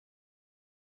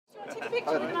Take a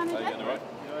picture of an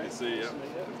Right. See you.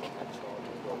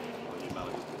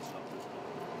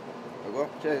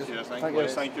 Cheers. Cheers, thank Thank you. you.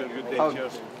 Thank you. Good day. Oh.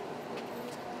 Cheers.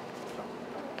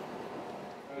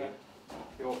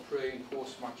 You're pre and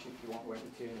post match if you want to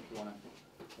entertain, if you want to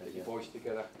get your boys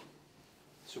together.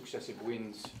 Successive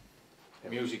wins,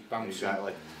 music bouncing.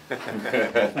 Exactly.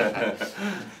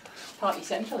 Party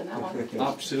central in that one.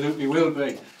 Absolutely will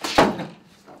be. To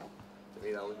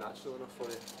me that was natural enough for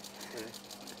you. Yeah.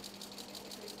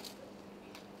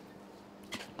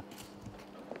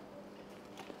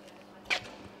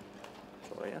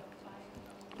 So yeah.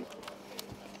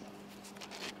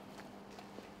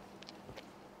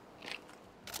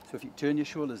 So if you turn your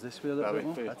shoulders this way a little That bit way,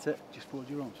 more, please. that's it, just fold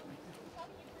your arms.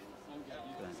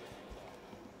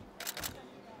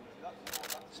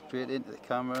 Straight into the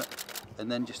camera,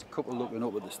 and then just a couple looking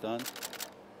up at the stand.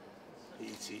 Hey,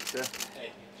 It's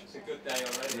a good day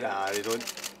already. nah, they don't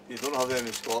have them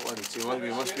in Scotland, so we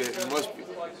must be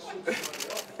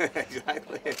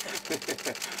exactly.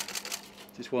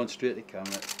 Just one straight to the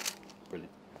camera.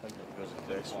 Brilliant.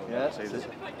 Yeah, that's it.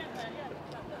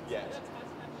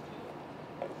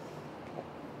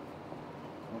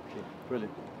 Okay,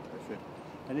 brilliant.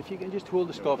 And if you can just hold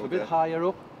the scarf a bit higher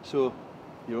up, so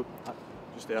you're up.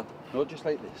 Just there. No, just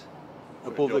like this.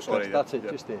 Sorry, Above yeah, the sorry, crest, that's it,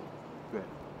 yeah. just there. Great.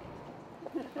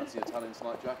 That's the Italian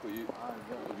snipe, Jack, or you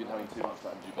have been having too much of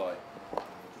that in Dubai?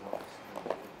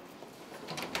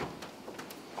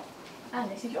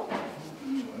 And this is your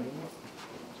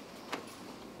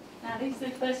Now these are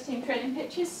the first team training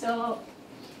pictures, so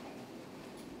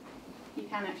you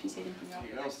can actually see them from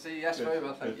your Nice to see you. Yes, very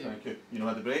well, thank you. Thank you. You know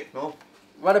had the break, no?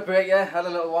 We had a break, yeah, had a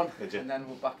little one. Did you? And then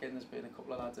we're back in. There's been a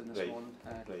couple of lads in this Right, morning, a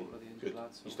couple of the injured Good.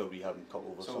 lads. So, You still be having a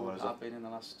couple over so somewhere, is I've it? been in the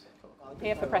last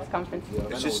here for press conference.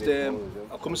 It's just,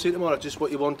 I'll come and see you tomorrow, just what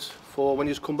you want for when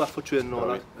you come back for training and all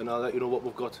that, and I'll let you know what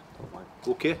we've got.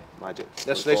 Okay? Magic.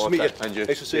 Yes, nice to meet you. And you.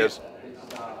 Nice to see you.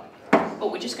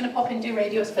 But we're just going to pop in and do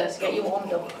radios first to get you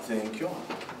warmed up. Thank you.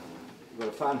 You've got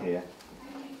a fan here.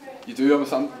 You do have a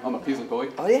son? I'm a Peasant boy.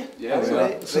 Oh yeah? Yeah, so-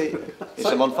 Right. It's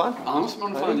a month fan? I'm a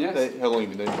Sunderland fan, yes. Right. How long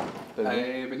have you been down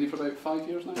here? I've been here for about 5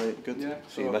 years now. Right, good. Yeah,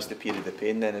 So you missed the period of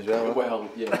pain then as well? Well,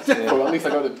 yes. Well, at least I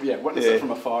got to witness it from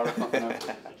afar. If not, no.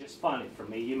 Just finally from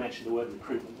me, you mentioned the word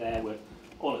recruitment there. We're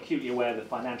all acutely aware of the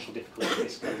financial difficulties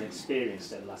this club has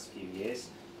experienced over the last few years.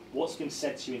 What's been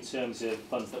said to you in terms of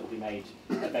funds that will be made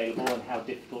available, and how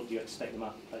difficult do you expect the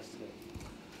marketplace to be?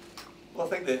 Well,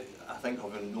 I think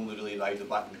having only really arrived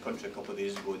back in the country a couple of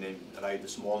days ago and then arrived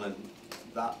this morning,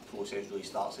 that process really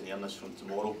starts in earnest from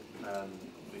tomorrow,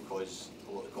 because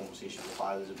a lot of conversation with the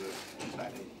fathers about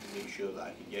trying to make sure that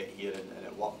I could get here and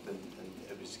it worked and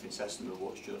it was consistent with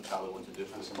what Stuart and Charlie wanted to do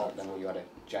for the club. I know you had a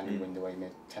January window where you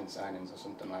made 10 signings or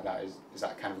something like that. Is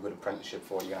that kind of a good apprenticeship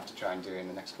for what you're going to have to try and do in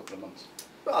the next couple of months?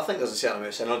 Well, I think there's a certain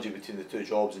amount of synergy between the two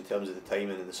jobs in terms of the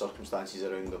timing and the circumstances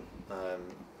around them.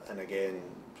 And again,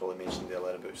 probably mentioned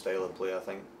earlier about style of play. I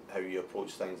think how you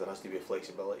approach things, there has to be a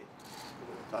flexibility.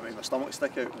 That make my stomach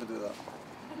stick out when I do that.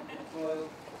 Well,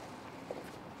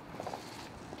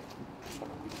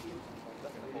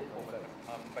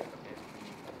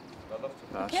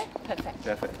 Okay, perfect.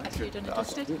 Perfect. That's you done and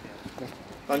dusted.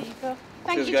 Thank you go.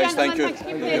 Thank Cheers, you, guys. gentlemen. Thank you. Thanks for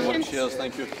your patience. Cheers.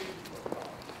 Thank you.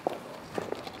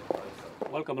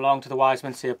 Welcome along to the Wise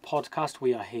Men Say podcast.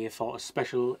 We are here for a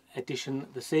special edition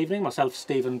this evening. Myself,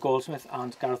 Stephen Goldsmith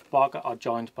and Gareth Barker are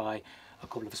joined by a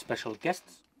couple of special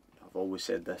guests. I've always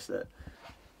said this, that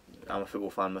I'm a football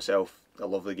fan myself. I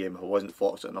love the game. If I wasn't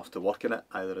fortunate enough to work in it,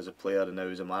 either as a player and now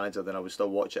as a manager, then I would still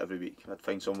watch it every week. I'd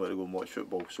find somewhere to go and watch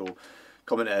football. So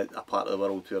coming to a part of the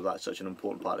world where that's such an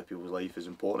important part of people's life is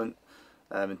important.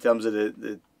 In terms of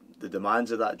the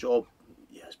demands of that job,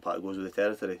 yes, part of it goes with the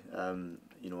territory.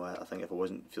 You know, I think if I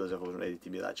feel as if I wasn't ready to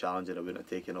meet that challenge, then I wouldn't have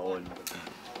taken it on.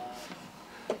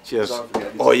 Cheers.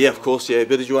 Oh yeah, of course. Yeah.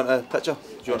 Where did you want a picture?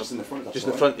 Do you want Just in the front. Just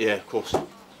in the front. Yeah, of course. Cheers.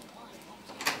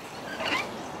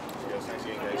 Thanks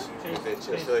again, guys.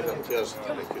 Cheers. Cheers.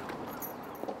 Thank you.